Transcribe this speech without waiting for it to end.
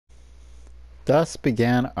Thus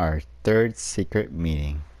began our third secret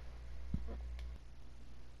meeting.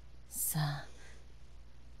 さあ、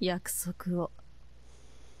約束を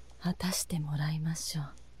果たしてもらいましょ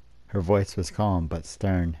う。 Her voice was calm but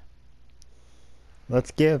stern.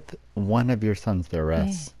 Let's give one of your sons their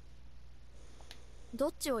rest. ど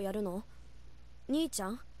っちをやるの？兄ち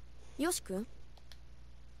ゃん？よしくん？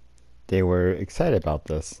 They were excited about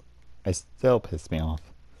this. It still pissed me off.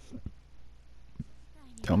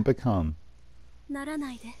 Don't become. なら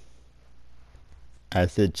ないで。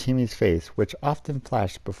 As did Chimi's face, which often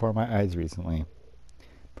flashed before my eyes recently.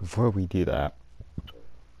 Before we do that,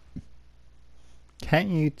 can't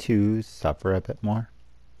you two suffer a bit more?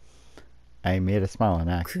 I made a smile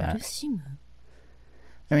and asked that. 苦しむ？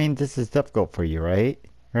 I mean, this is difficult for you, right?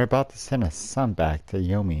 You're about to send a son back to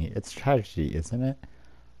Yomi. It's tragedy, isn't it?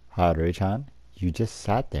 Haru-chan, you just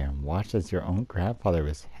sat there and watched as your own grandfather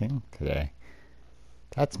was hanged today.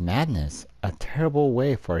 That's madness, a terrible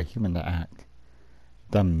way for a human to act.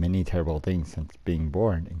 Done many terrible things since being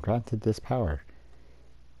born and granted this power.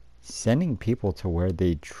 Sending people to where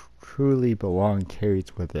they truly belong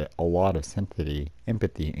carries with it a lot of sympathy,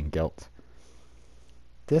 empathy, and guilt.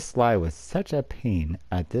 This lie was such a pain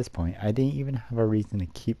at this point I didn't even have a reason to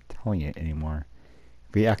keep telling it anymore.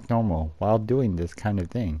 If we act normal while doing this kind of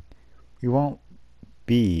thing, we won't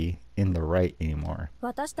be in the right anymore.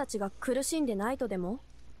 私たちが苦しんでないとでも？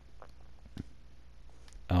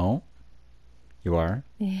 Oh? You are?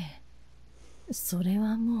 ええ、それ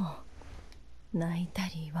はもう泣いた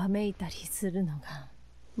りわめいたりするのが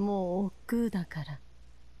もう億劫だから。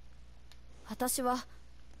私は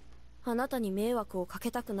あなたに迷惑をかけ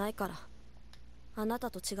たくないから。あなた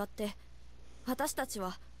と違って私たち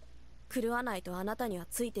は狂わないとあなたには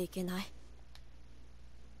ついていけない。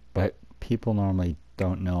 But people normally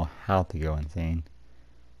don't know how to go insane.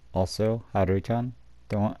 Also, Haru-chan,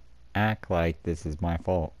 don't act like this is my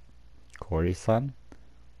fault. Cory's son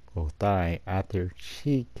will die after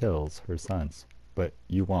she kills her sons, but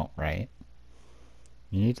you won't, right?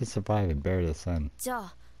 You need to survive and bury the son. じゃ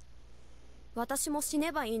あ私も死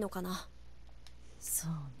ねばいいのかな？そ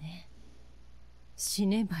うね。死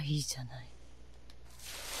ねばいいじゃない。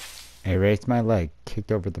 I raised my leg, kicked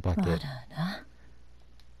over the あ bucket. らら。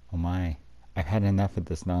 Oh my, I've had enough of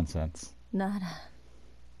this nonsense. なら。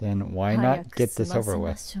 Then why 早 not く get 済 this ま over せま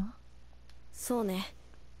with? しょう。そうね。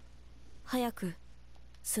早く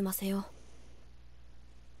済ませよう。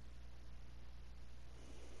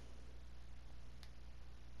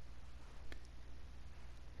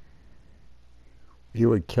 We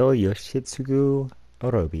would kill Yoshitsugu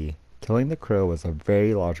Orobi. Killing the crow was a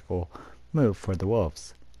very logical move for the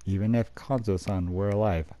wolves. Even if Kanzo-san were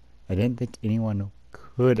alive, I didn't think anyone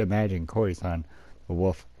could imagine Kori-san, the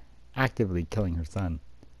wolf, actively killing her son.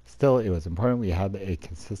 Still, it was important we had a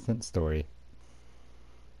consistent story.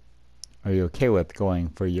 Are you okay with going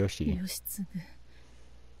for Yoshi? よしつぐ。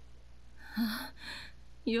あ、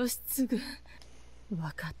よしつぐ。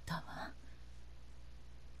わかったわ。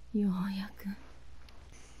ようやく。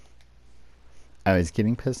 I was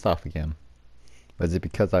getting pissed off again. Was it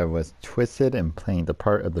because I was twisted and playing the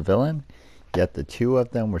part of the villain? Yet the two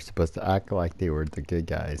of them were supposed to act like they were the good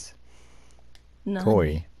guys. 何？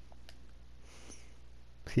 Cory,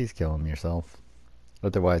 please kill him yourself.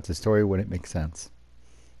 Otherwise the story wouldn't make sense.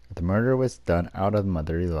 If the murder was done out of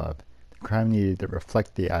motherly love, the crime needed to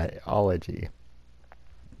reflect the ideology,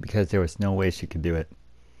 because there was no way she could do it.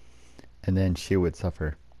 And then she would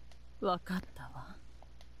suffer. わかったわ。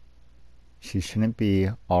 She shouldn't be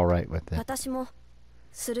alright with it. 私も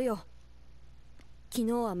するよ。昨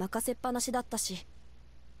日は任せっぱなしだったし。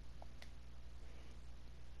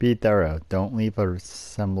 Be thorough. Don't leave a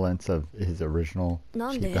semblance of his original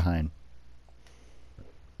shape behind.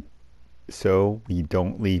 So we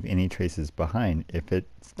don't leave any traces behind. If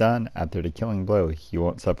it's done after the killing blow, he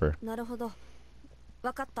won't suffer. なるほど。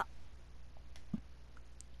わかった。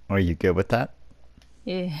 Are you good with that?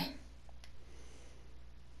 ええ。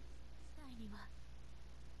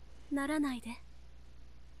ならないで。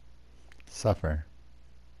 Suffer.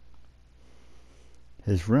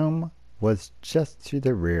 His room was just to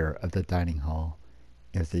the rear of the dining hall.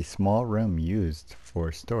 It was a small room used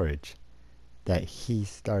for storage that he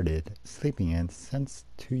started sleeping in since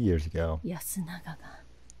 2 years ago. 安永が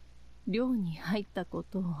寮に入ったこ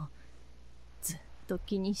とをずっと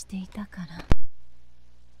気にしていたから。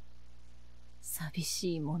寂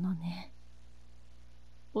しいものね。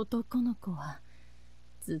男の子は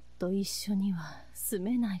ずっと一緒には住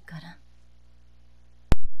めないから。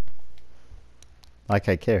 Like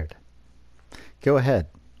I cared. Go ahead.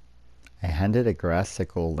 I handed a grass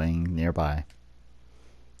sickle laying nearby.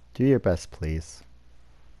 Do your best, please.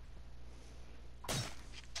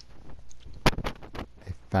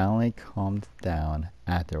 finally calmed down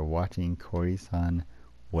after watching Kori-san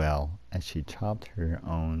wail as she chopped her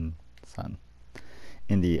own son.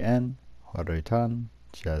 In the end, Harutan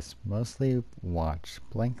just mostly watched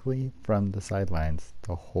blankly from the sidelines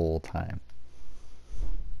the whole time.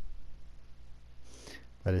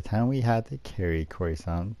 By the time we had to carry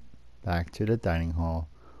Kori-san back to the dining hall,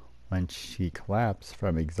 when she collapsed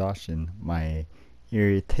from exhaustion, my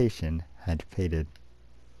irritation had faded.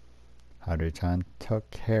 Haru-chan took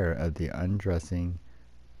care of the undressing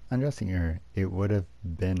her. It would have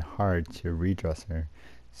been hard to redress her,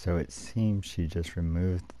 so it seemed she just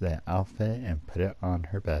removed the outfit and put it on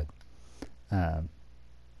her bed.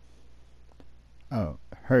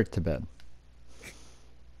 Her to bed.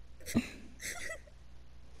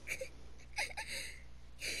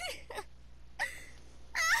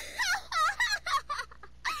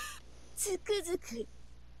 つくづく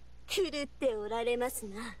狂っておられます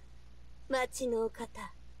な、町の方。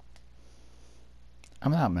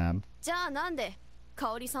I'm not mad. じゃあなんで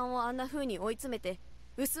香織さんをあんな風に追い詰めて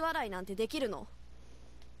薄笑いなんてできるの？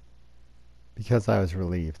 Because I was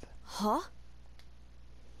relieved. は？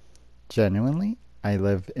 Genuinely, I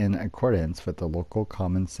live in accordance with the local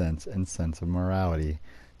common sense and sense of morality,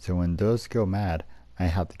 so when those go mad, I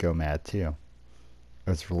have to go mad too. I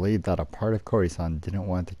was relieved that a part of Kori-san didn't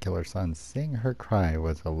want to kill her son. Seeing her cry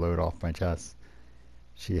was a load off my chest.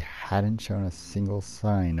 She hadn't shown a single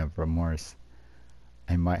sign of remorse.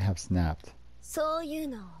 I might have snapped. そういう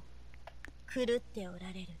のを狂っておら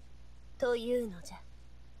れるというのじゃ。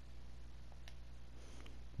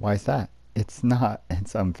 Why is that? It's not.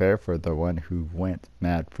 It's unfair for the one who went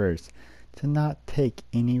mad first to not take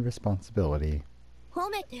any responsibility. 褒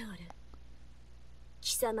めておる。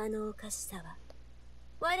貴様のおかしさは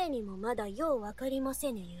我にもまだようわかりま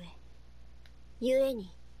せぬゆえ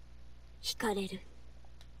に惹かれる。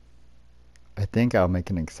 I think I'll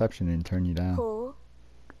make an exception and turn you down. ほう、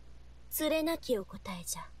つれなきお答え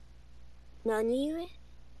じゃ。何故？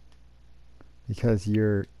 Because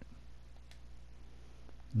you're...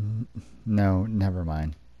 No, never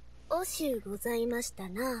mind. おしゅうございました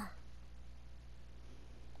な。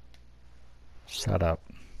 Shut up.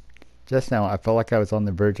 Just now, I felt like I was on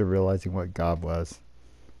the verge of realizing what God was.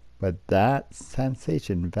 But that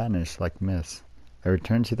sensation vanished like mist. I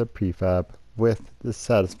returned to the prefab with the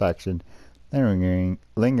satisfaction lingering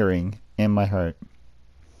in my heart.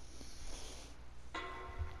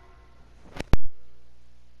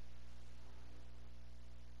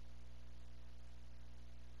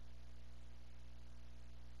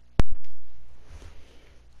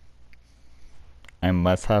 I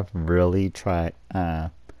must have been really tired.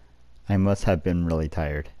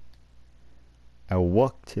 I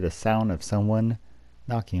woke to the sound of someone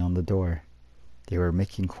knocking on the door. They were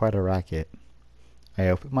making quite a racket. I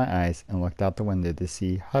opened my eyes and looked out the window to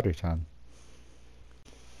see Haru-chan.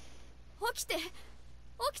 起きて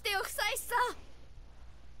よ、夫妻さん。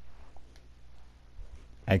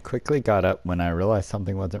 I quickly got up when I realized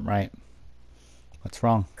something wasn't right. What's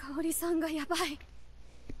wrong? 香織さんがやばい。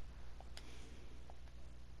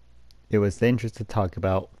 It was dangerous to talk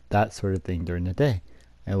about that sort of thing during the day.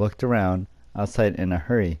 I looked around outside in a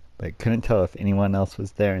hurry, but couldn't tell if anyone else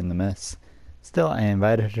was there in the mess. Still, I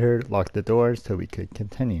invited her, locked the door so we could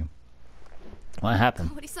continue. What happened?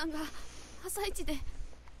 香織さんが朝一で兄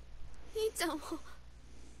ちゃんを。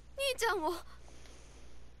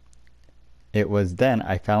 It was then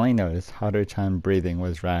I finally noticed Haru-chan's breathing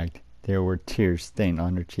was ragged. There were tears stained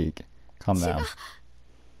on her cheek. Calm 血が down. いっ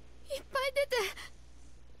ぱい出て。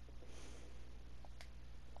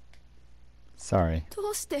 Sorry. ど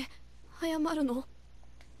うして謝るの？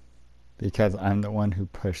 Because I'm the one who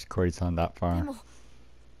pushed Kori-san that で far. も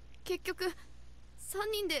結局3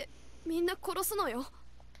人でみんな殺すのよ。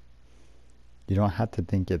 You don't have to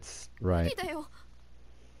think it's い right. いだよ。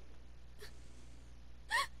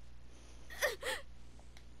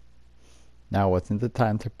 Now wasn't the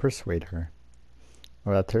time to persuade her.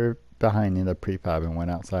 I left her behind in the prefab and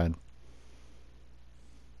went outside.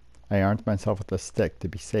 I armed myself with a stick to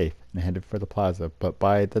be safe and headed for the plaza, but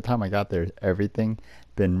by the time I got there, everything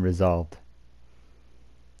had been resolved.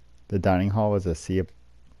 The dining hall was a sea of...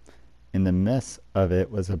 In the midst of it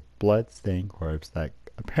was a blood-stained corpse that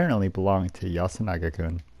apparently belonged to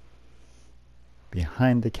Yasunaga-kun.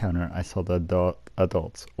 Behind the counter, I saw the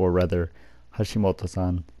adults, or rather,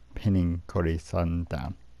 Hashimoto-san, pinning Kori-san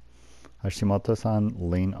down. Hashimoto-san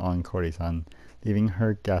leaned on Kori-san, leaving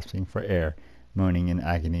her gasping for air, moaning in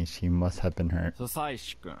agony. She must have been hurt. 笹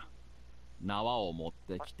石君、縄を持っ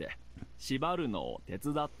てきて縛るのを手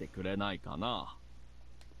伝ってくれないかな。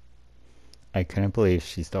 I couldn't believe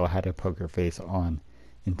she still had a poker face on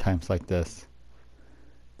in times like this.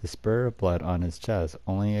 The spur of blood on his chest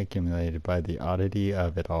only accumulated by the oddity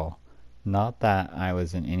of it all. Not that I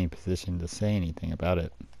was in any position to say anything about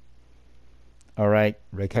it. Alright,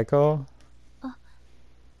 Reikeko?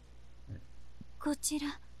 こち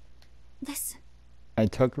らです。 I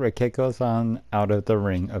took Reikeko-san out of the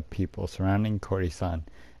ring of people surrounding Kori-san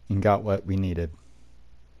and got what we needed.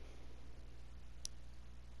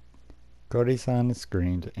 Kori-san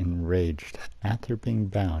screamed and raged after being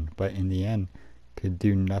bound, but in the end could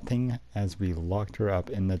do nothing as we locked her up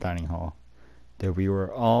in the dining hall. Though we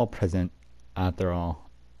were all present, after all,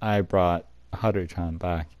 I brought Haru-chan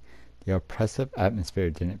back. The oppressive atmosphere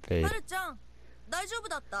didn't fade. ハルちゃん、大丈夫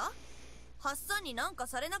だった？ハッサンになんか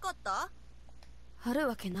されなかった？ある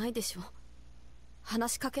わけないでしょ。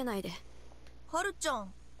話しかけないで。ハルちゃ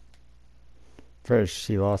ん。First,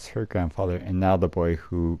 she lost her grandfather, and now the boy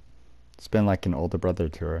who's been like an older brother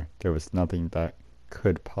to her. There was nothing that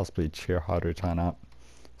could possibly cheer Haru-chan up.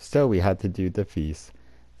 Still, we had to do the feast,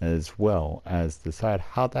 as well as decide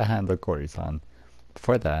how to handle Kori-san.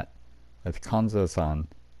 Before that, with Kanzo-san,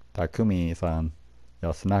 Takumi-san,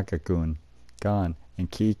 Yasunaka-kun gone, and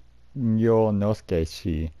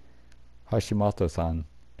Kiyonosuke-shi, Hashimoto-san,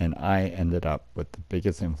 and I ended up with the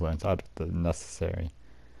biggest influence out of the necessary.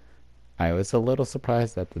 I was a little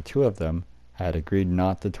surprised that the two of them had agreed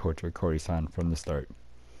not to torture Kori-san from the start.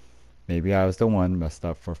 Maybe I was the one messed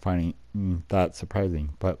up for finding that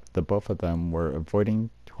surprising, but the both of them were avoiding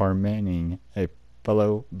tormenting a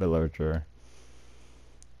fellow villager.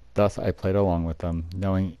 Thus I played along with them,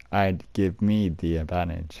 knowing I'd give me the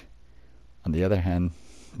advantage. On the other hand,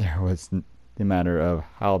 there was the matter of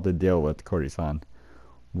how to deal with Kori-san,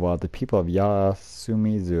 while the people of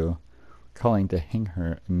Yasumizu calling to hang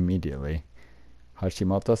her immediately.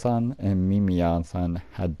 Hashimoto-san and Mimiya-san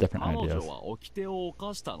had different 彼 ideas. 女は掟を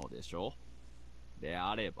犯したのでしょ。で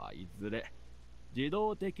あればいずれ自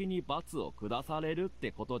動的に罰を下されるっ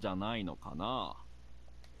てことじゃないのかな。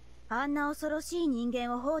あんな恐ろしい人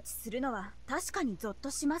間を放置するのは確かにゾッ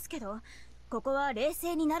としますけど、ここは冷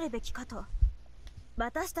静になるべきかと。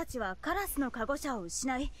私たちはカラスのカゴ車を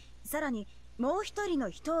失い、さらにもう一人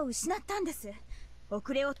の人を失ったんです。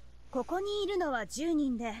遅れを。ここにいるのは10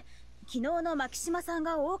人で、昨日の牧島さん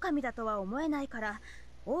が狼だとは思えないから、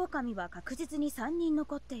狼は確実に3人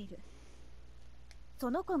残っている。そ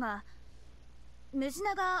の子がムジ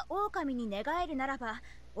ナが狼に寝返るならば、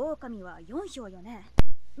狼は4票よね。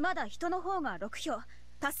まだ人の方が6票、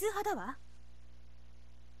多数派だわ。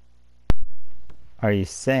Are you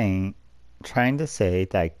trying to say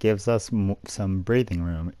that gives us some breathing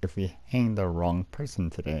room if we hang the wrong person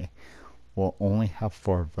today? We'll only have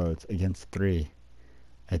 4 votes against 3.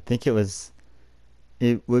 I think it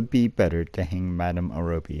would be better to hang Madame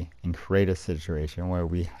Orobi and create a situation where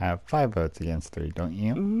we have 5 votes against 3, don't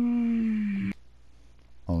you?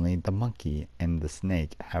 Only the monkey and the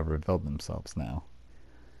snake have revealed themselves now.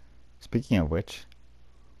 Speaking of which,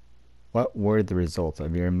 what were the results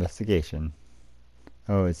of your investigation?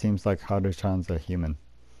 Oh, it seems like Haru-chan's a human.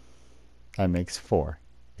 That makes 4.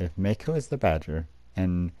 If Meiko is the badger,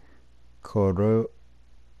 and Kori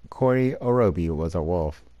Orobi was a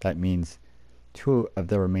wolf, that means 2 of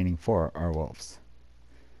the remaining 4 are wolves.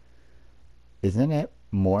 Isn't it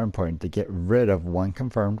more important to get rid of one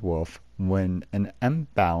confirmed wolf when an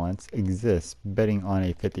imbalance exists betting on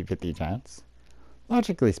a 50-50 chance?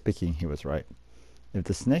 Logically speaking, he was right. If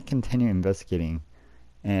the snake continued investigating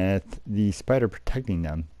and the spider protecting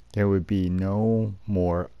them, there would be no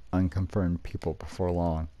more unconfirmed people before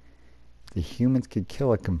long. If the humans could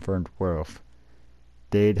kill a confirmed wolf,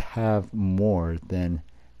 they'd have more than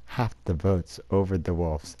half the votes over the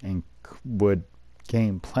wolves and would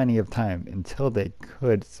gain plenty of time until they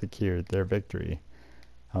could secure their victory.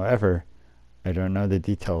 However, I don't know the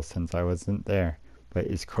details since I wasn't there, but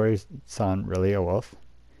is Kori-san really a wolf?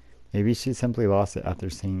 Maybe she simply lost it after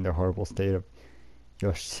seeing the horrible state of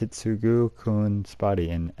Yoshitsugu-kun's body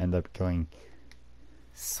and ended up killing.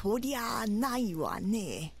 そりゃあないわ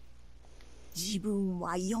ね。自分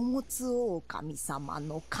は四物狼様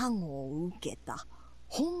の加護を受けた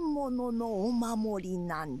本物のお守り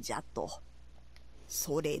なんじゃと。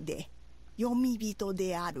それで読み人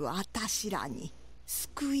であるあたしらに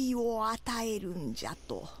救いを与えるんじゃ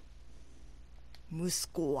と。息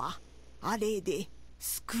子はあれで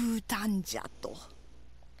救うたんじゃと。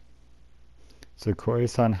So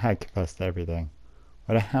Kori-san had confessed everything.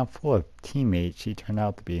 What a handful of teammates she turned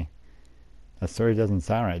out to be. That story doesn't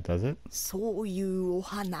sound right, does it? そういうお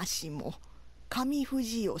話も上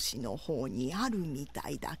藤吉の方にあるみた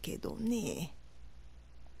いだけどね。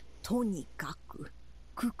とにかく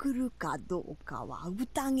くくるかどうかは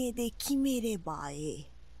宴で決めればええ。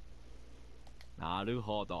なる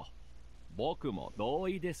ほど。僕も同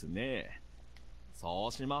意ですね。そ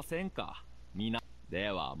うしませんか。で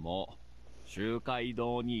はもう、集会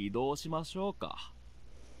堂に移動しましょうか。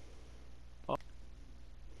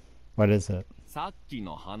What is it? さっき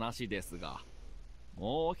の話ですが、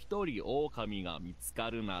もう一人狼が見つか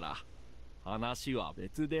るなら、話は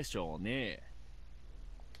別でしょうね。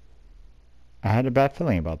I had a bad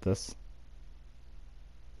feeling about this.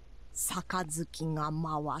 杯が回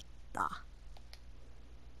った。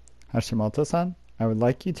Hashimoto-san, I would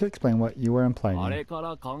like you to explain what you were あ implying. れか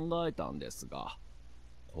ら考えたんですが、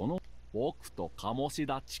この僕と鴨志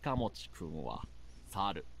田近持くんは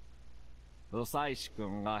猿、不妻子く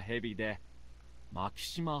んが蛇で、牧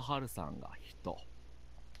島春さんが人。なんで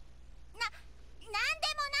も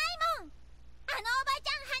ないもん。あのおばち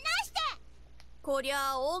ゃん話して。こり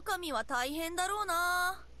ゃあ狼は大変だろう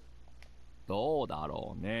な。どうだ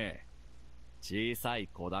ろうね。小さい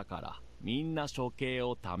子だからみんな処刑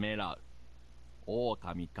をためらう。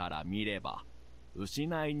狼から見れば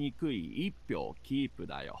失いにくい一票キープ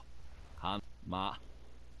だよ。まあ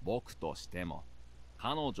僕としても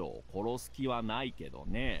彼女を殺す気はないけど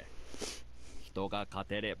ね。人が勝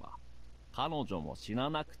てれば彼女も死な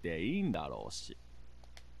なくていいんだろうし。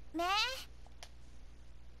ね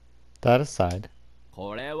That aside,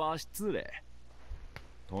 これは失礼。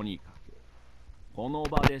とにかくこの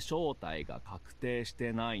場で正体が確定し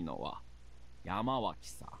てないのは山脇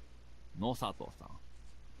さん、野里さん、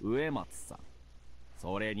植松さん、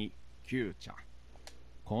それに Q ちゃん。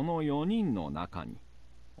この4人の中に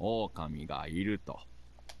狼がいると。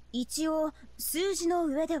一応数字の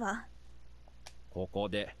上では。ここ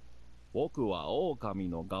で僕は狼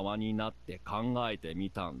の側になって考えてみ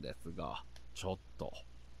たんですが、ちょっと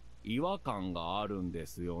違和感があるんで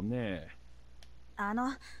すよね。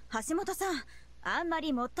橋本さん、あんま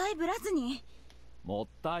りもったいぶらずに。もっ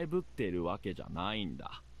たいぶってるわけじゃないん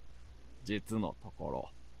だ。実のところ、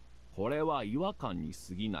これは違和感に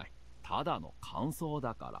過ぎない、ただの感想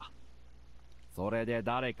だから。それで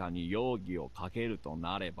誰かに容疑をかけると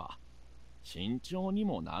なれば、慎重に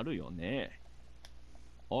もなるよね。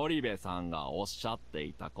織部さんがおっしゃって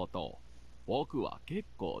いたことを、僕は結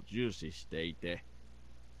構重視していて、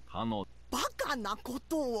バカなこ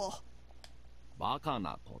とを。バカ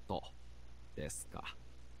なことですか。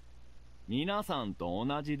皆さんと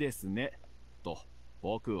同じですね、と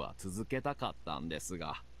僕は続けたかったんです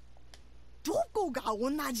が。どこが同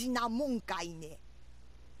じなもんかいね。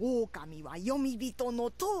狼は読み人の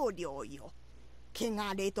棟梁よ。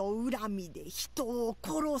汚れと恨みで人を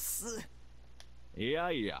殺す。い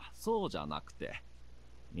やいや、そうじゃなくて、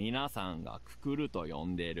皆さんがくくると呼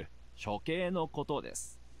んでいる処刑のことで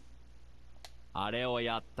す。あれを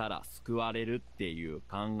やったら救われるっていう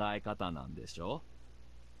考え方なんでしょ。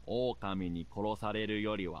狼に殺される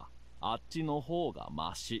よりはあっちの方が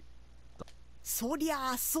マシ。そり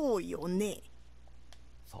ゃあそうよね。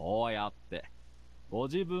そうやってご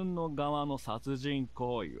自分の側の殺人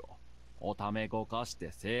行為をおためごかし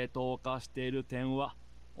て正当化している点は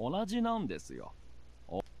同じなんですよ。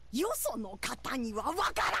よその方にはわ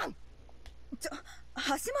からん。橋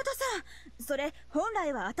本さん、それ本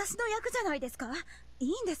来は私の役じゃないですか。いい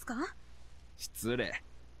んですか。失礼。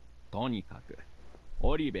とにかく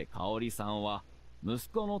織部香織さんは息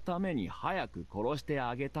子のために早く殺して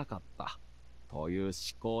あげたかったという思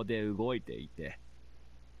考で動いていて、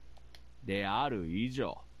である以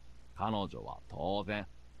上、彼女は当然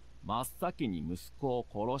真っ先に息子を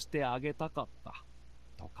殺してあげたかった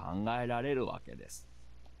と考えられるわけです。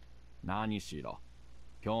何しろ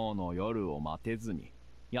今日の夜を待てずに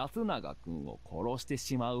安永君を殺して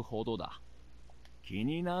しまうほどだ。気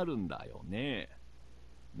になるんだよね。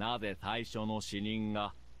なぜ最初の死人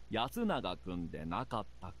が安永君でなかっ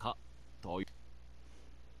たかという。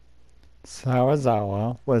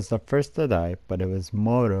Sawazawa was the first to die, but it was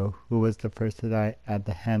Moro who was the first to die at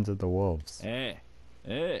the hands of the wolves. え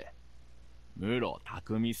え、室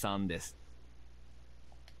匠さんです。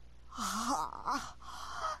はあ、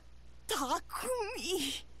匠。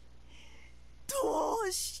ど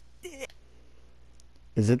うして。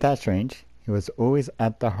Is it that strange? He was always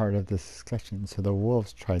at the heart of this discussion, so the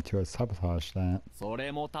wolves tried to sabotage that. そ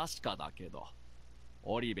れも確かだけど、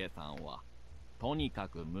織部さんはとにか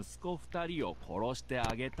く息子2人を殺して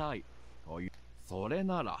あげたいという。それ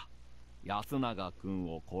なら安永君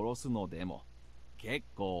を殺すのでも結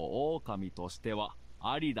構狼としては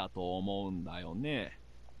ありだと思うんだよね。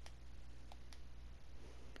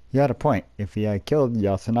You had a point. If he had killed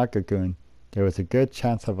Yasunaka-kun, there was a good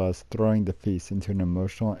chance of us throwing the feast into an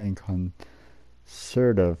emotional and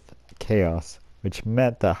concerted chaos, which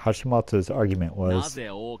meant that Hashimoto's argument な was, ぜ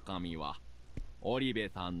狼は織部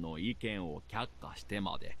さんの意見を却下して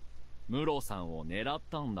まで室さんを狙っ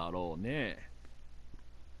たんだろうね。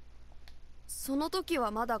その時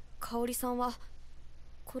はまだ香織さんは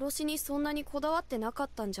殺しにそんなにこだわってなかっ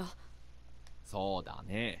たんじゃ。そうだ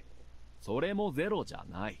ね。それもゼロじゃ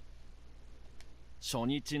ない。初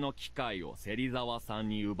日の機会を芹沢さん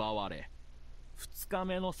に奪われ、2日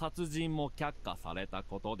目の殺人も却下された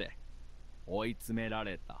ことで追い詰めら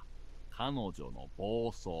れた彼女の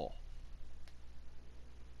暴走。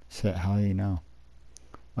 Shit, how do you know?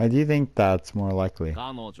 Why do you think that's more likely?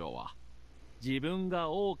 彼女は自分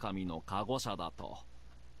が狼の加護者だと、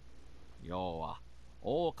要は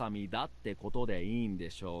狼だってことでいいん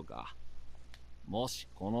でしょうが、もし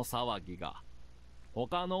この騒ぎが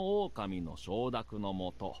他の狼の承諾の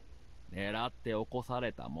もと狙って起こさ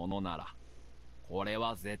れたものなら、これ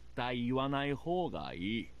は絶対言わない方がい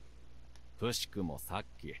い。くしくもさっ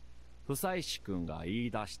き不妻子君が言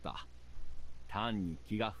い出した単に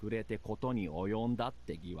気が触れてことに及んだっ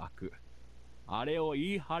て疑惑、あれを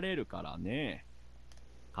言い張れるからね。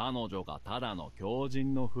彼女がただの狂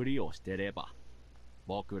人のふりをしてれば、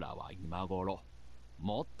僕らは今頃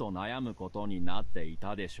もっと悩むことになってい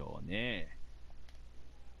たでしょうね。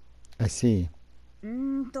I see.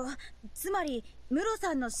 つまりムロ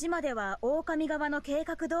さんの島では狼側の計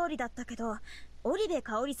画通りだったけど、織部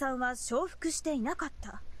香織さんは承服していなかっ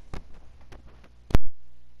た。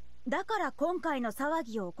だから今回の騒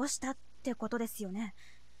ぎを起こしたってことですよね。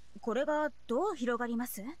これがどう広がりま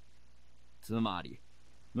す？つまり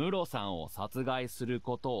ムロさんを殺害する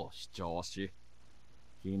ことを主張し、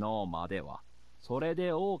昨日まではそれ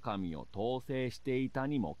で狼を統制していた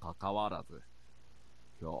にもかかわらず、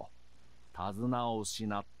今日手綱を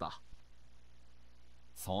失った。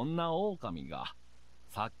そんな狼が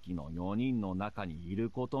さっきの4人の中にい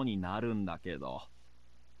ることになるんだけど、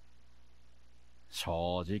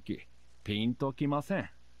正直ピンときません。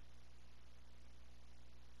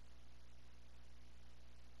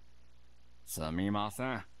すみませ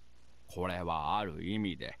ん。これはある意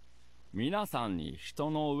味で皆さんに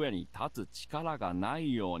人の上に立つ力がな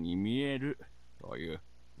いように見えるという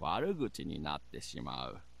悪口になってしま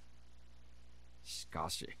う。しか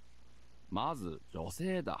しまず女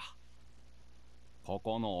性だ。こ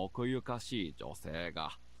この奥ゆかしい女性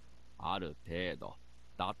がある程度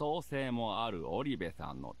妥当性もある織部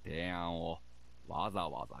さんの提案をわざ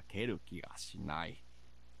わざ蹴る気がしない。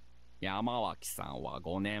山脇さんは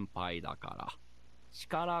ご年配だから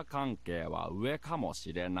力関係は上かも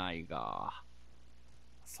しれないが、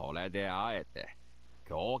それであえて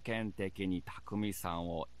強権的に匠さん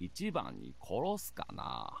を一番に殺すか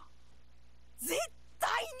な。絶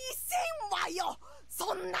対にせんわよ、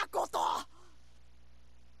そんなこと。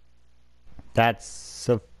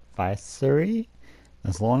 That's sufficery?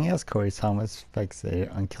 As long as Kori-san was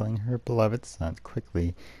fixated on killing her beloved son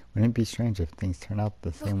quickly, wouldn't it be strange if things turned out the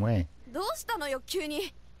same way? どうしたのよ急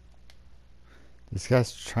に。 This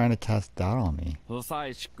guy's trying to cast doubt on me. 不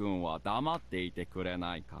妻子君は黙っていてくれ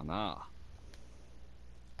ないかな。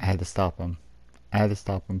I had to stop him. I had to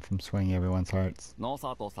stop him from swaying everyone's hearts. 野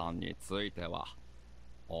里さんについては、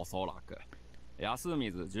おそらく安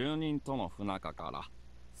水住人との不仲から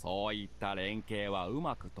そういった連携はう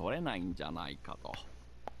まく取れないんじゃないかと。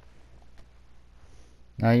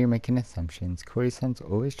Now you're making assumptions. Kori-san's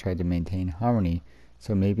always tried to maintain harmony,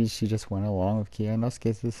 so maybe she just went along with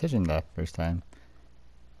Kiyonosuke's decision that first time.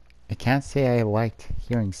 I can't say I liked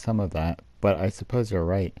hearing some of that, but I suppose you're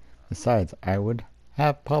right. Besides, I would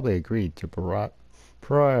have probably agreed to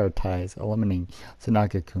prioritize eliminating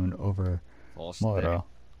Tsunaka-kun over そして Moro.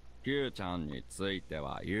 Q ちゃんについて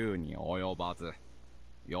は言うに及ばず、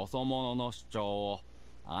よそ者の主張を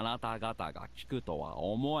あなた方が聞くとは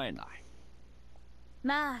思えない。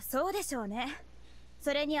まあそうでしょうね。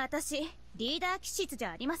それに私リーダー気質じ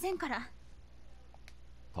ゃありませんから。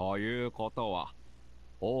ということは、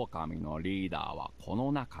狼のリーダーはこ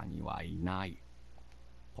の中にはいない。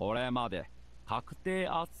これまで確定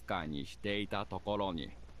扱いにしていたところに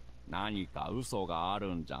何か嘘があ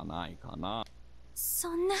るんじゃないかな。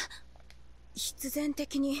そんな必然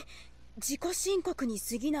的に自己申告に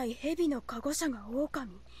過ぎない蛇の加護者が狼。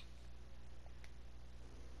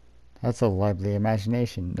That's a lively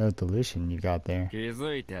imagination, no delusion you got there. 気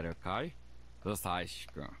づいてるかい、不妻子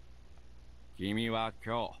君。君は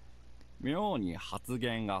今日妙に発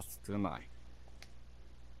言が少ない。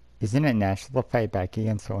Isn't it natural to fight back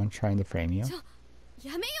against someone trying to frame you?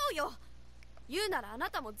 やめようよ。言うならあな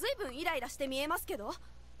たもずいぶんイライラして見えますけど、橋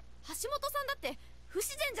本さんだって不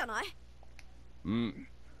自然じゃない？うん。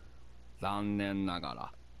残念なが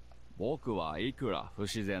ら僕はいくら不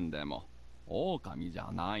自然でも狼じ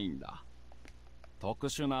ゃないんだ。特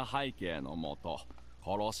殊な背景のもと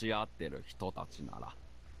殺し合ってる人たちなら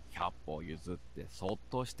100歩譲ってそっ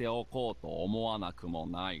としておこうと思わなくも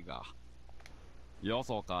ないが、よ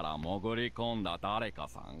そから潜り込んだ誰か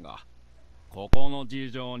さんがここの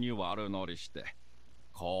事情に悪乗りして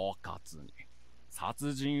狡猾に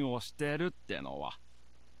殺人をしてるってのは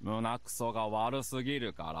胸くそが悪すぎ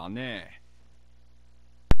るからね。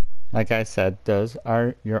Like I said, those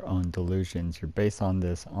are your own delusions. You're based on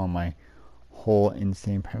this, on my whole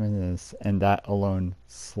insane premise, and that alone,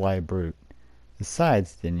 sly brute.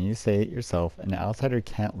 Besides, didn't you say it yourself, an outsider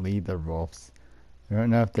can't lead the wolves? I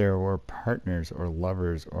don't know if they were partners or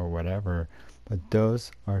lovers or whatever, but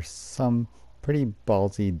those are some pretty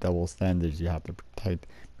ballsy double standards you have to protect.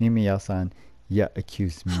 Mimiya-san, you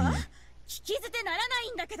accuse me. 聞き捨てならな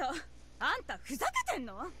いんだけど、あんたふざけてん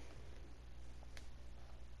の？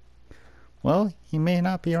 Well, he may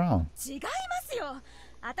not be wrong. 違いますよ。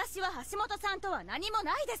私は橋本さんとは何も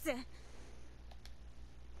ないです。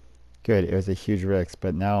 Good, it was a huge risk,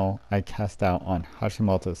 but now I cast out on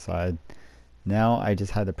Hashimoto's side. Now I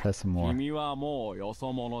just had to press him more. 君はもうよ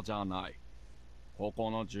そ者じゃない。ここ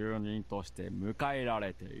の住人として迎えら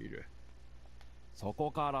れている。そ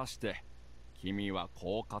こからして君は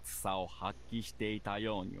狡猾さを発揮していた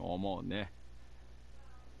ように思うね。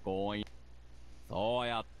強引。そう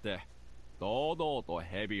やって堂々と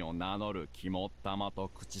蛇を名乗る肝っ玉と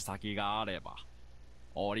口先があれば、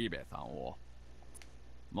織部さんを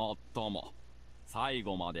もっとも最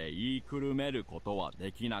後まで言いくるめることは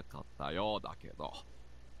できなかったようだけど、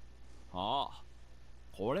ああ、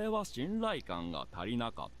これは信頼感が足り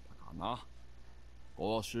なかったかな。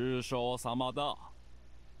ご愁傷様だ。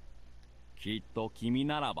きっと君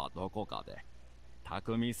ならばどこかで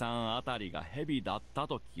匠さんあたりが蛇だった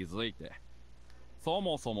と気づいて、そ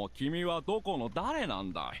もそも君はどこの誰な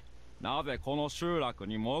んだい？なぜこの集落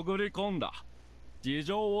に潜り込んだ？事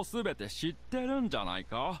情をすべて知ってるんじゃない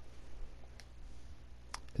か？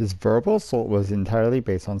 His verbal assault was entirely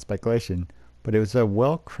based on speculation, but it was a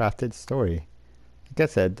well-crafted story. Like I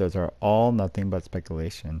said, those are all nothing but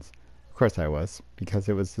speculations. Of course I was, because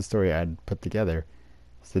it was the story I had put together.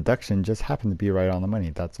 His deduction just happened to be right on the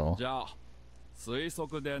money, that's all. じゃあ、推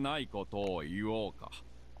測でないことを言おうか。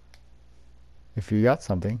 If you got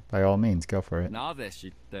something, by all means, go for it. なぜ知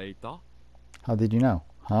っていた？ How did you know?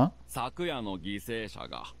 Huh? 昨夜の犠牲者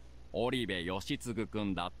が織部義継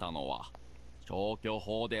君だったのは消去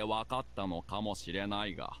法で分かったのかもしれな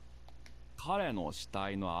いが、彼の死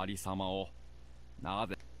体のありさまをな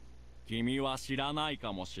ぜ君は知らない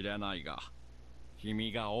かもしれないが、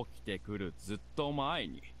君が起きてくるずっと前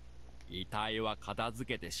に遺体は片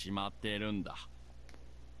付けてしまっているんだ。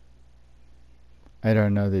 I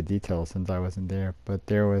don't know the details since I wasn't there, but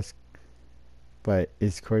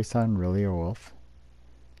is Kori-san really a wolf?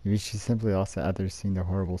 Maybe she simply lost it after seeing the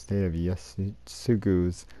horrible state of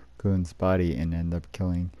Yasugu's-kun's body and ended up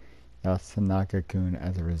killing Yasunaka-kun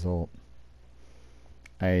as a result.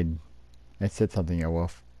 I said something a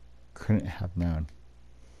wolf couldn't have known.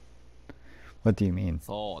 What do you mean?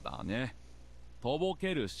 そうだね。とぼ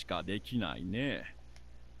けるしかできないね。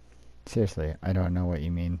 Seriously, I don't know what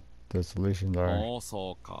you mean. Those solutions are... 妄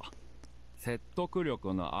想か。説得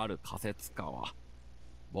力のある仮説かは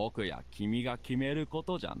僕や君が決めるこ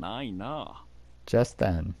とじゃないな。 Just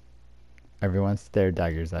then, everyone stared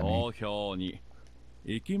daggers at me. 投票に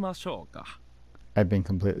行きましょうか。 I've been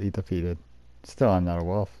completely defeated. Still, I'm not a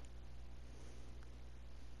wolf.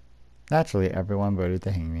 Naturally, everyone voted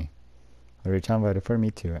to hang me. Ori-chan voted for me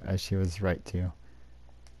too, as she was right to.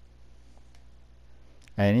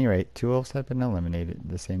 At any rate, 2 wolves had been eliminated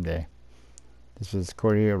the same day. This was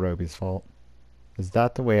Cordy Orobi's fault. Is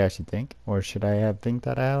that the way I should think, or should I have think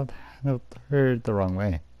that I had heard the wrong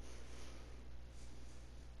way?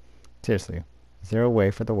 Seriously, is there a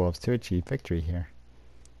way for the wolves to achieve victory here?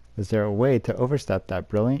 Was there a way to overstep that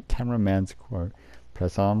brilliant cameraman's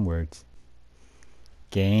press on words?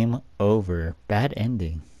 Game over. Bad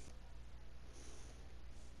ending.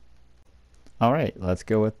 Alright, let's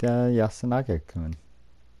go with Yasunaka-kun.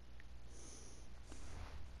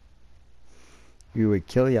 We would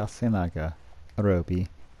kill Yasunaka, Orobi.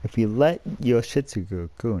 If we let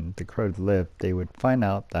Yoshitsugu-kun, the crow, live, they would find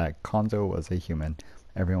out that Konzo was a human.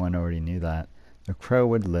 Everyone already knew that. The crow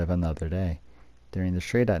would live another day. During the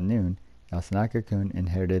trade at noon, Yasunaka-kun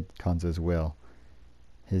inherited Konzo's will.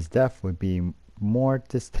 His death would be more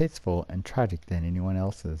distasteful and tragic than anyone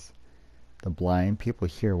else's. The blind people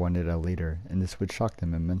here wanted a leader, and this would shock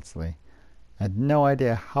them immensely. I had no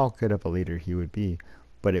idea how good of a leader he would be,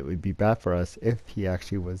 but it would be bad for us if he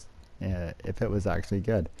actually was, if it was actually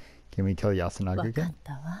good. Can we kill Yasunaka-kun?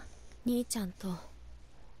 兄ちゃんと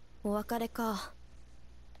お別れか。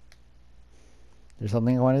There's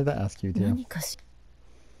something I wanted to ask you too. 何かし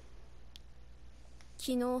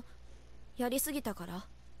昨日やりすぎたから。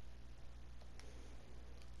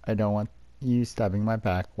 I don't want you stabbing my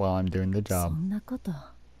back while I'm doing the そ job. んなこと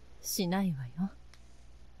しないわよ。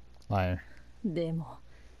 Liar. でも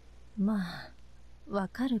まあわ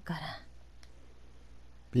かるから。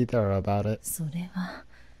 Be thorough about it. それは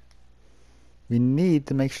We need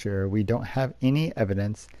to make sure we don't have any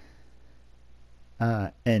evidence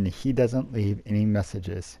and he doesn't leave any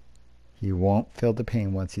messages. He won't feel the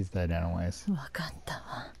pain once he's dead anyways. わかった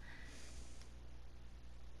わ。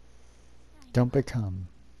 Don't become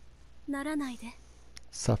ならないで。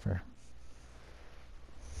 suffer.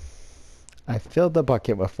 I filled the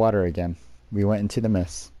bucket with water again. We went into the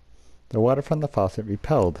mist. The water from the faucet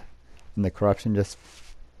repelled, and the corruption just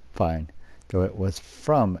fine, though it was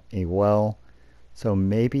from a well, so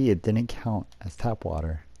maybe it didn't count as tap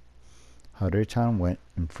water. Haru-chan went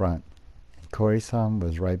in front, and Kori-san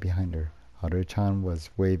was right behind her. Haru-chan was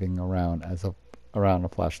waving around around a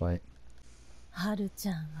flashlight. はるち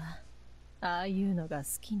ゃんはああいうのが好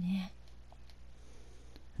きね。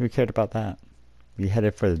 Who cared about that? We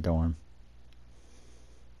headed for the dorm.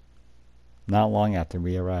 Not long after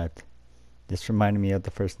we arrived. This reminded me of the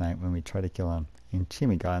first night when we tried to kill him, and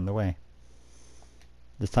Chimi got in the way.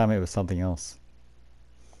 This time it was something else.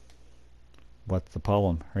 What's the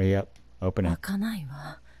problem? Hurry up. Open 開 it. かない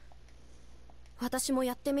わ。私も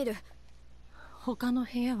やってみる。他の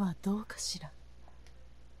部屋はどうかしら。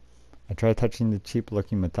 I tried touching the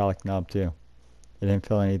cheap-looking metallic knob too. It didn't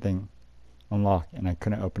feel anything unlock, and I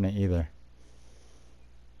couldn't open it either.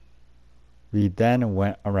 We then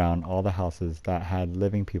went around all the houses that had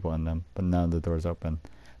living people in them, but none of the doors open.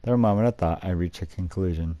 There a moment I thought I reached a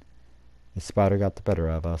conclusion. The spider got the better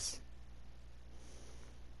of us.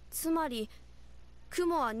 つまりク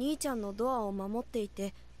モは兄ちゃんのドアを守ってい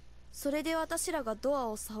て、それで私らがドア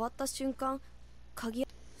を触った瞬間、鍵。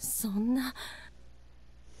そんな。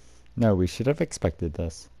 No, we should have expected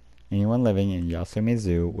this. Anyone living in Yasumi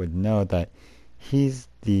Zoo would know that he's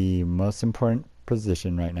the most important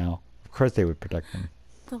position right now. Of course they would protect him.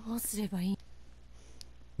 どうすればいい。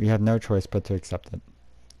 We have no choice but to accept it.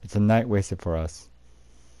 It's a night wasted for us.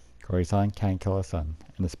 Kori-san can't kill a son,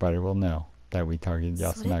 and the spider will know that we targeted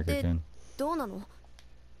それって Yasunaga-kun. どうなの？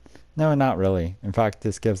 No, not really. In fact,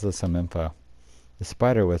 this gives us some info. The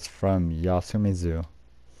spider was from Yasumi Zoo.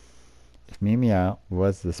 If Mimiya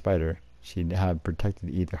was the spider, she'd have protected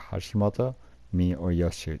either Hashimoto, me, or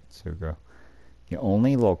Yoshitsugu. The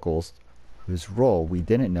only locals whose role we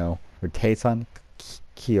didn't know were Teisan,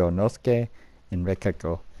 Kiyonosuke, and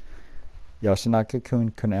Rekeko.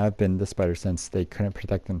 Yoshinaga-kun couldn't have been the spider since they couldn't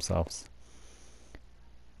protect themselves.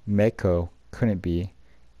 Meiko couldn't be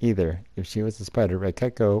either. If she was the spider,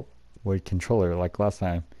 Rekeko would control her like last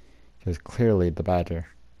time. She was clearly the badger.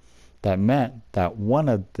 That meant that one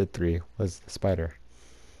of the three was the spider.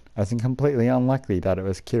 I was completely unlikely that it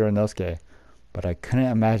was Kironosuke, but I couldn't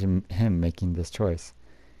imagine him making this choice.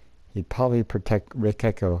 He'd probably protect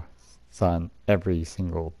Rekeko-san every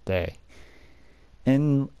single day.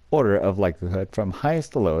 In order of likelihood, from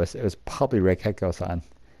highest to lowest, it was probably Rekeko-san,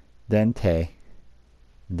 then Tei,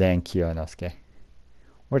 then Kiyonosuke.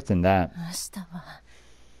 Worse than that,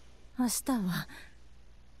 明日は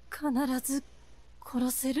必ず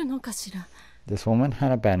殺せるのかしら。 this woman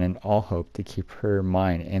had abandoned all hope to keep her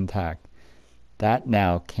mind intact. That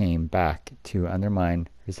now came back to undermine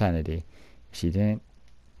her sanity. If she didn't,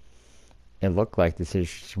 it looked like the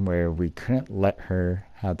situation where we couldn't let her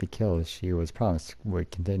have the kills she was promised would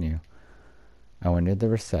continue. I wanted to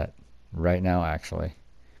reset. Right now, actually.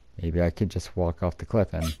 Maybe I could just walk off the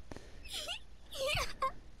cliff and...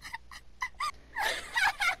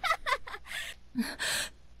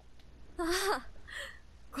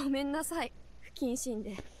 ごめんなさい、不謹慎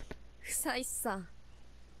で。不妻子さん、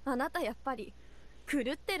あなたやっぱり狂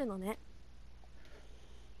ってるのね。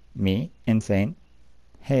 Me? Insane?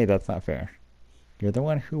 Hey, that's not fair. You're the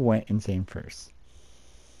one who went insane first.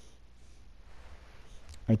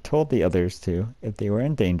 I told the others to, if they were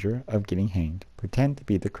in danger of getting hanged, pretend to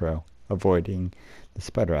be the crow, avoiding the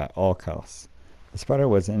spider at all costs. The spider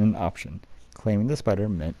wasn't an option. Claiming the spider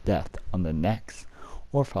meant death on the next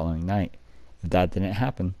or following night. If that didn't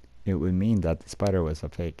happen, it would mean that the spider was a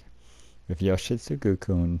fake. If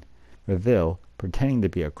Yoshitsugu-kun reveal pretending to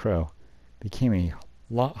be a crow became a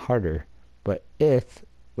lot harder, but if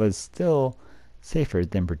was still safer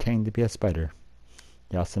than pretending to be a spider.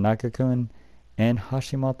 Yasunaga-kun and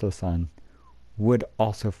Hashimoto-san would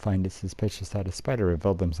also find it suspicious that a spider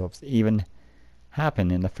revealed themselves to even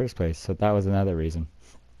happen in the first place, so that was another reason.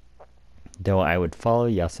 Though I would follow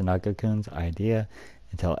Yasunaga-kun's idea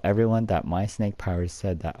and tell everyone that my snake powers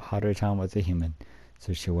said that Haru-chan was a human,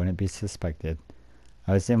 so she wouldn't be suspected.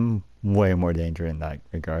 I was in way more danger in that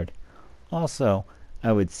regard. Also,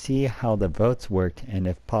 I would see how the votes worked and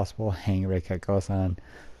if possible hang Reikako-san.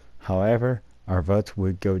 However, our votes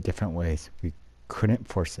would go different ways. We couldn't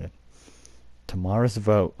force it. Tomorrow's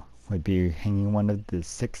vote would be hanging one of the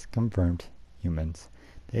 6 confirmed humans.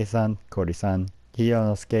 Dei-san, Kori-san,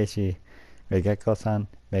 Kiyonosuke-shi, Reikako-san,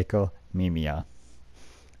 Meiko, Mimiya.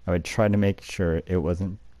 I would try to make sure it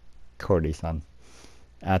wasn't Kori-san.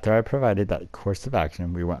 After I provided that course of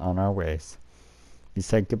action, we went on our ways. We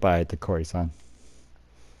said goodbye to Kori-san.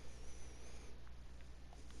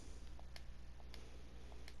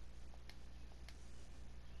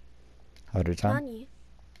 Haru-chan? 何？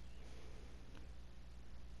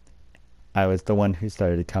 I was the one who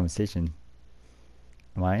started the conversation.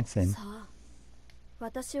 Am I insane? さあ、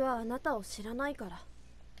私はあなたを知らないから。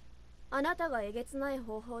あなたがえげつない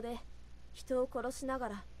方法で人を殺しなが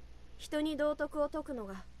ら人に道徳を説くの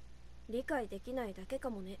が理解できないだけか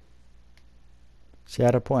もね。She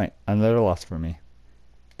had a point. Another loss for me.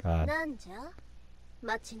 God. なんじゃ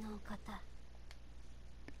町のお方。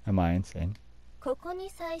 Am I insane? ここに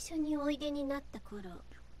最初においでになった頃、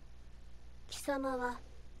貴様は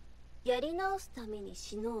やり直すために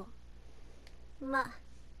死のう。まあ、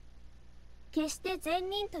決して善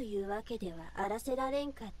人というわけではあらせられ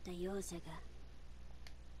んかったようじゃ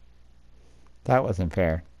が。That wasn't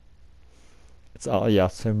fair. It's all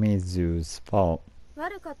Yasumizu's fault.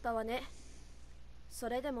 悪かったわね。そ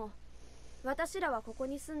れでも私らはここ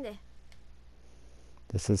に住んで。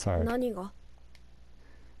 This is hard. 何が？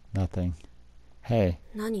 Nothing. Hey,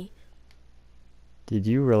 何？ did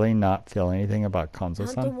you really not feel anything about なんと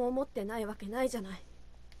Kanzo-san? も思ってないわけないじゃない。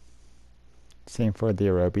 Same for the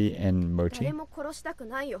Orobi and 誰 Mochi? も殺したく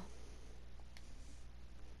ないよ。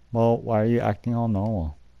 Well, why are you acting all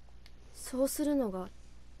normal? そうするのが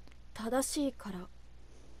正しいから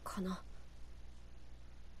かな。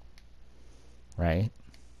 Right?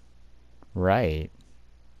 Right.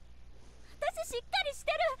 私しっかりし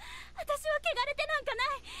てる。私は汚れてなんかない。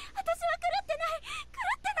私は狂ってない。狂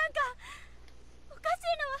ってなんか。おかし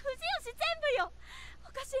いのは藤吉全部よ。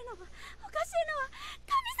おかしいのは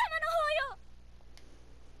神様の方よ。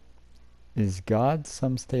 Is God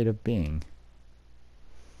some state of being?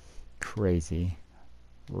 Crazy.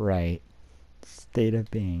 Right. State of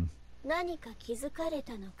being. 何か気づかれ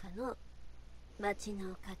たのかの町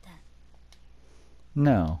のお方。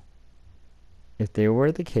 No. If they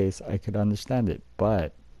were the case, I could understand it,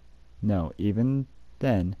 but no, even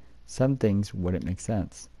then, some things wouldn't make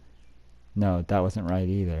sense. No, that wasn't right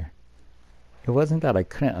either. It wasn't that I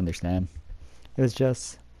couldn't understand. It was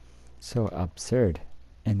just so absurd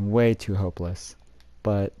and way too hopeless.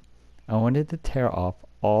 But I wanted to tear off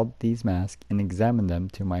all these masks and examine them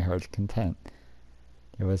to my heart's content.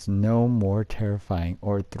 There was no more terrifying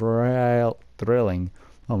or thrilling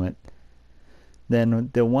moment than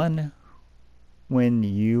the one when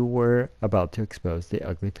you were about to expose the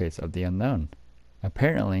ugly face of the unknown.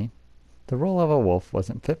 Apparently, the role of a wolf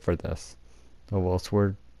wasn't fit for this. The wolves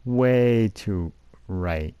were way too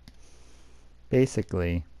right.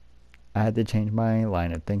 Basically, I had to change my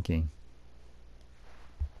line of thinking.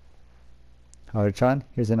 Haru-chan,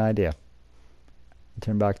 here's an idea. I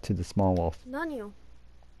turned back to the small wolf. 何よ？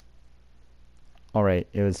 Alright,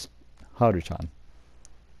 it was Haru-chan.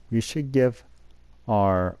 We should give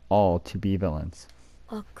our all to be villains.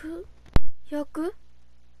 悪役？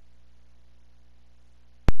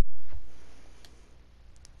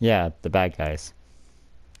 Yeah, the bad guys.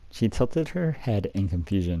 She tilted her head in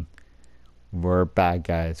confusion. We're bad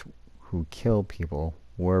guys who kill people.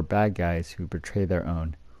 We're bad guys who betray their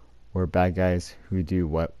own. We're bad guys who do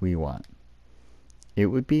what we want. It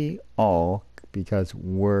would be all because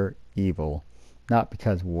we're evil, not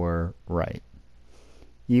because we're right.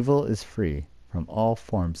 Evil is free from all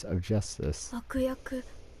forms of justice. 悪役。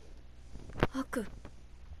悪。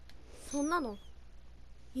そんなの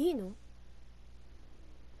いいの？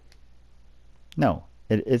 No,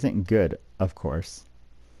 it isn't good, of course.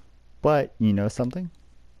 But you know something?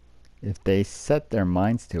 If they set their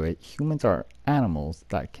minds to it, humans are animals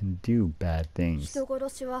that can do bad things. 人殺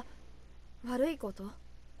しは悪いこと？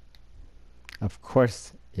 Of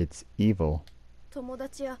course, it's evil. 友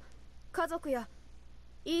達や家族や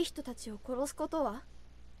いい人たちを殺すことは？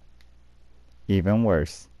 Even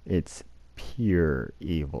worse, it's pure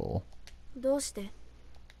evil. どうして？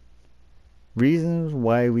 Reasons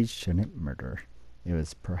why we shouldn't murder. It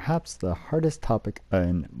was perhaps the hardest topic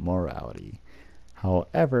in morality.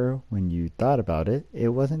 However, when you thought about it, it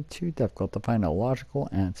wasn't too difficult to find a logical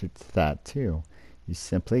answer to that too. You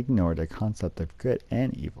simply ignore the concept of good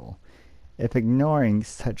and evil. If ignoring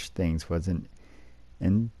such things was an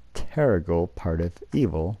integral part of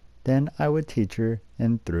evil, then I would teach her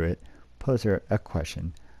and through it pose her a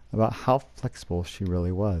question about how flexible she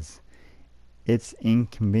really was. It's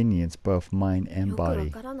inconvenienced both mind and よくわ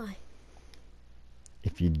body. からない。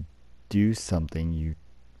 If you do something you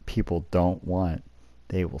people don't want,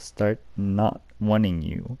 they will start not wanting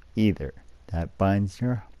you either. That binds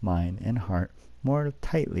your mind and heart more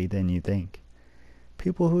tightly than you think.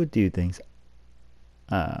 People who do things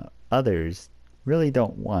others really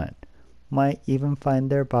don't want might even find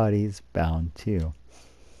their bodies bound too.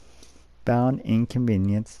 Bound,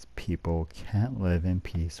 inconvenienced people can't live in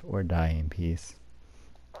peace or die in peace.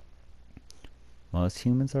 Most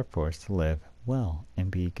humans are forced to live well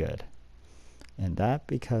and be good, and that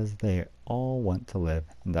because they all want to live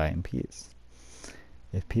and die in peace.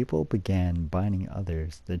 If people began binding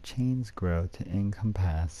others, the chains grow to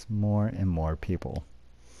encompass more and more people.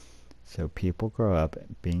 So people grow up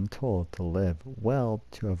being told to live well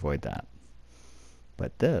to avoid that.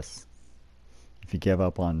 But this, if you give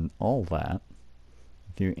up on all that,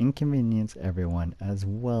 if you inconvenience everyone as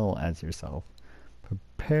well as yourself,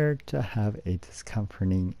 prepare to have a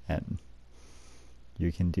discomforting end.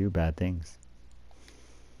 You can do bad things.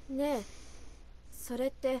 ねえ、それ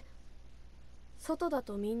って外だ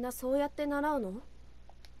とみんなそうやって習うの？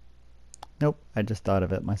 Nope, I just thought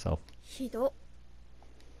of it myself. ひど。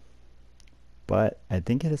 But I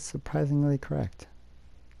think it is surprisingly correct.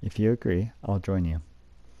 If you agree, I'll join you.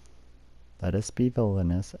 Let us be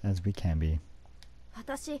villainous as we can be.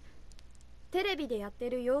 私、テレビでやって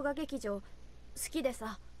る洋画劇場好きで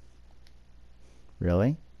さ。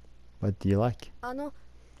 Really? What do you like? フォ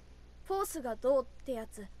ースがどうってや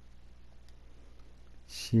つ。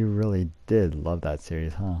 She really did love that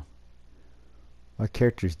series, huh? What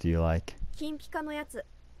characters do you like? 金ピカのやつ。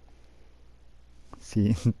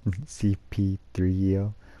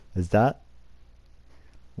 CP3EO? Is that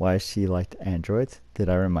why she liked androids? Did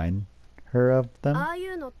I remind her of them? ああい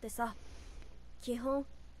うのってさ、基本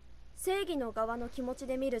正義の側の気持ち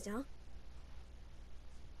で見るじゃん。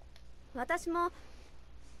私も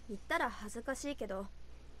言ったら恥ずかしいけど、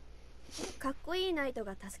かっこいいナイト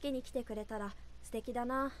が助けに来てくれたら素敵だ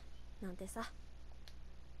ななんてさ。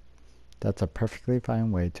 That's a perfectly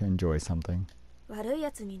fine way to enjoy something. 悪い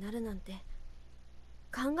やつになるなんて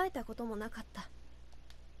考えたこともなかった。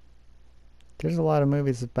 There's a lot of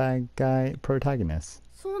movies with bad guy protagonists.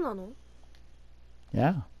 そうなの？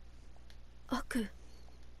 Yeah. 悪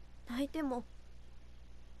泣いても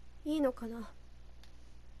いいのかな？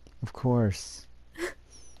 Of course.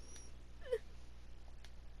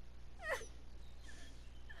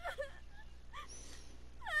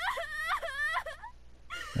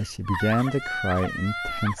 As she began to cry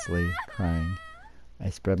intensely, crying, I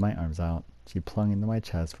spread my arms out. She clung into my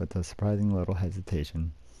chest with a surprising little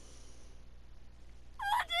hesitation.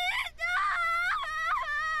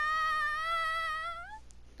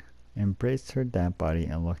 I embraced her damp body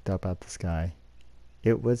and looked up at the sky.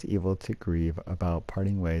 It was evil to grieve about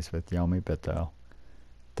parting ways with Yomi Bito.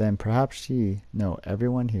 Then perhaps she, no,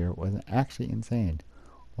 everyone here wasn't actually insane,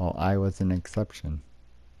 while I was an exception.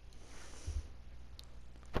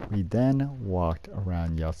 We then walked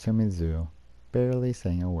around Yasumi Zoo, barely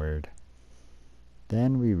saying a word.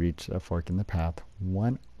 Then we reached a fork in the path.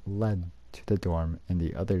 One led to the dorm and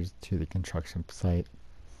the others to the construction site.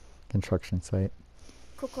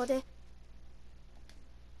 ここで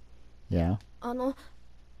Yeah?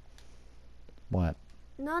 What?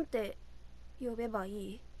 なんて呼べばい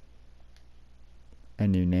い？ A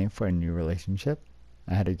new name for a new relationship?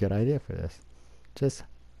 I had a good idea for this. Just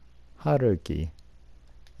Haruki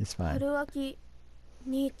is fine. 春秋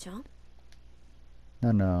兄ちゃん？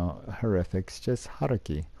 No, horrifics, just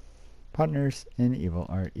Haruki. Partners in evil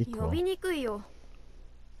are 呼 equal. びにくいよ。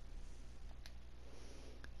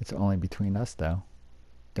 It's only between us, though.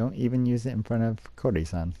 Don't even use it in front of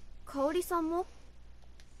Kori-san. 香織さんも？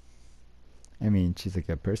 I mean, she's a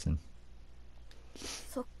good person.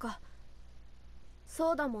 そっか。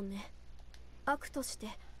そうだもんね。悪として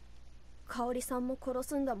香織さんも殺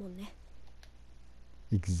すんだもんね。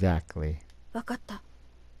 Exactly. わかった。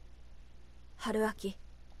春秋。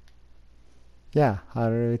 Yeah,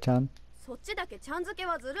 Haru-chan. そっちだけちゃん付け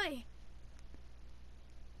はずるい。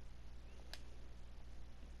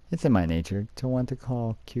 It's in my nature to want to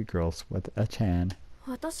call cute girls with a chan.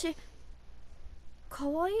 私か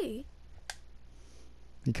わいい？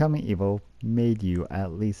 Becoming evil made you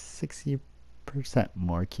at least 60%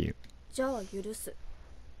 more cute. じゃあ許す。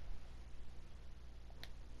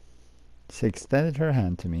 She extended her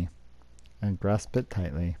hand to me. I grasped it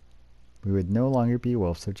tightly. We would no longer be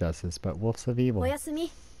wolves of justice, but wolves of お evil. やす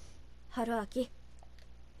み、春秋。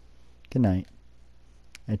 Good night.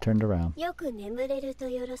 I turned around. よく眠れると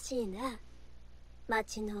よろしいな。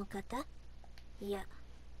町のお方、いや、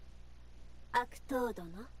悪党殿。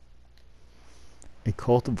 A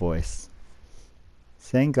cold voice.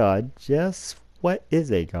 Saying God, just what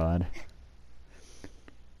is a god?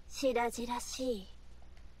 白々しい。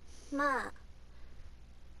まあ、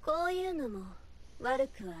こういうのも悪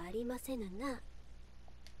くはありませぬな。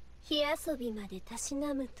火遊びまでたし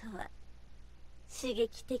なむとは刺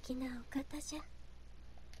激的なお方じゃ。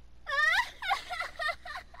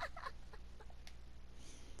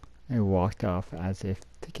I walked off as if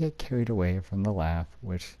to get carried away from the laugh,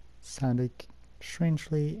 which sounded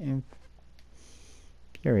strangely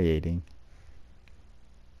infuriating.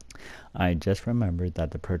 I just remembered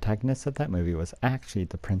that the protagonist of that movie was actually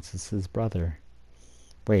the princess's brother.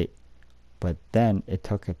 Wait, but then it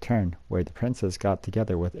took a turn where the princess got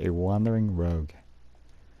together with a wandering rogue.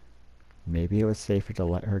 Maybe it was safer to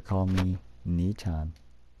let her call me Ni-chan.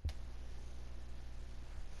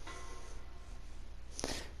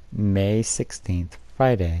 May 16th,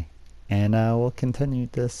 Friday. And we'll continue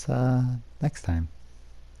this next time.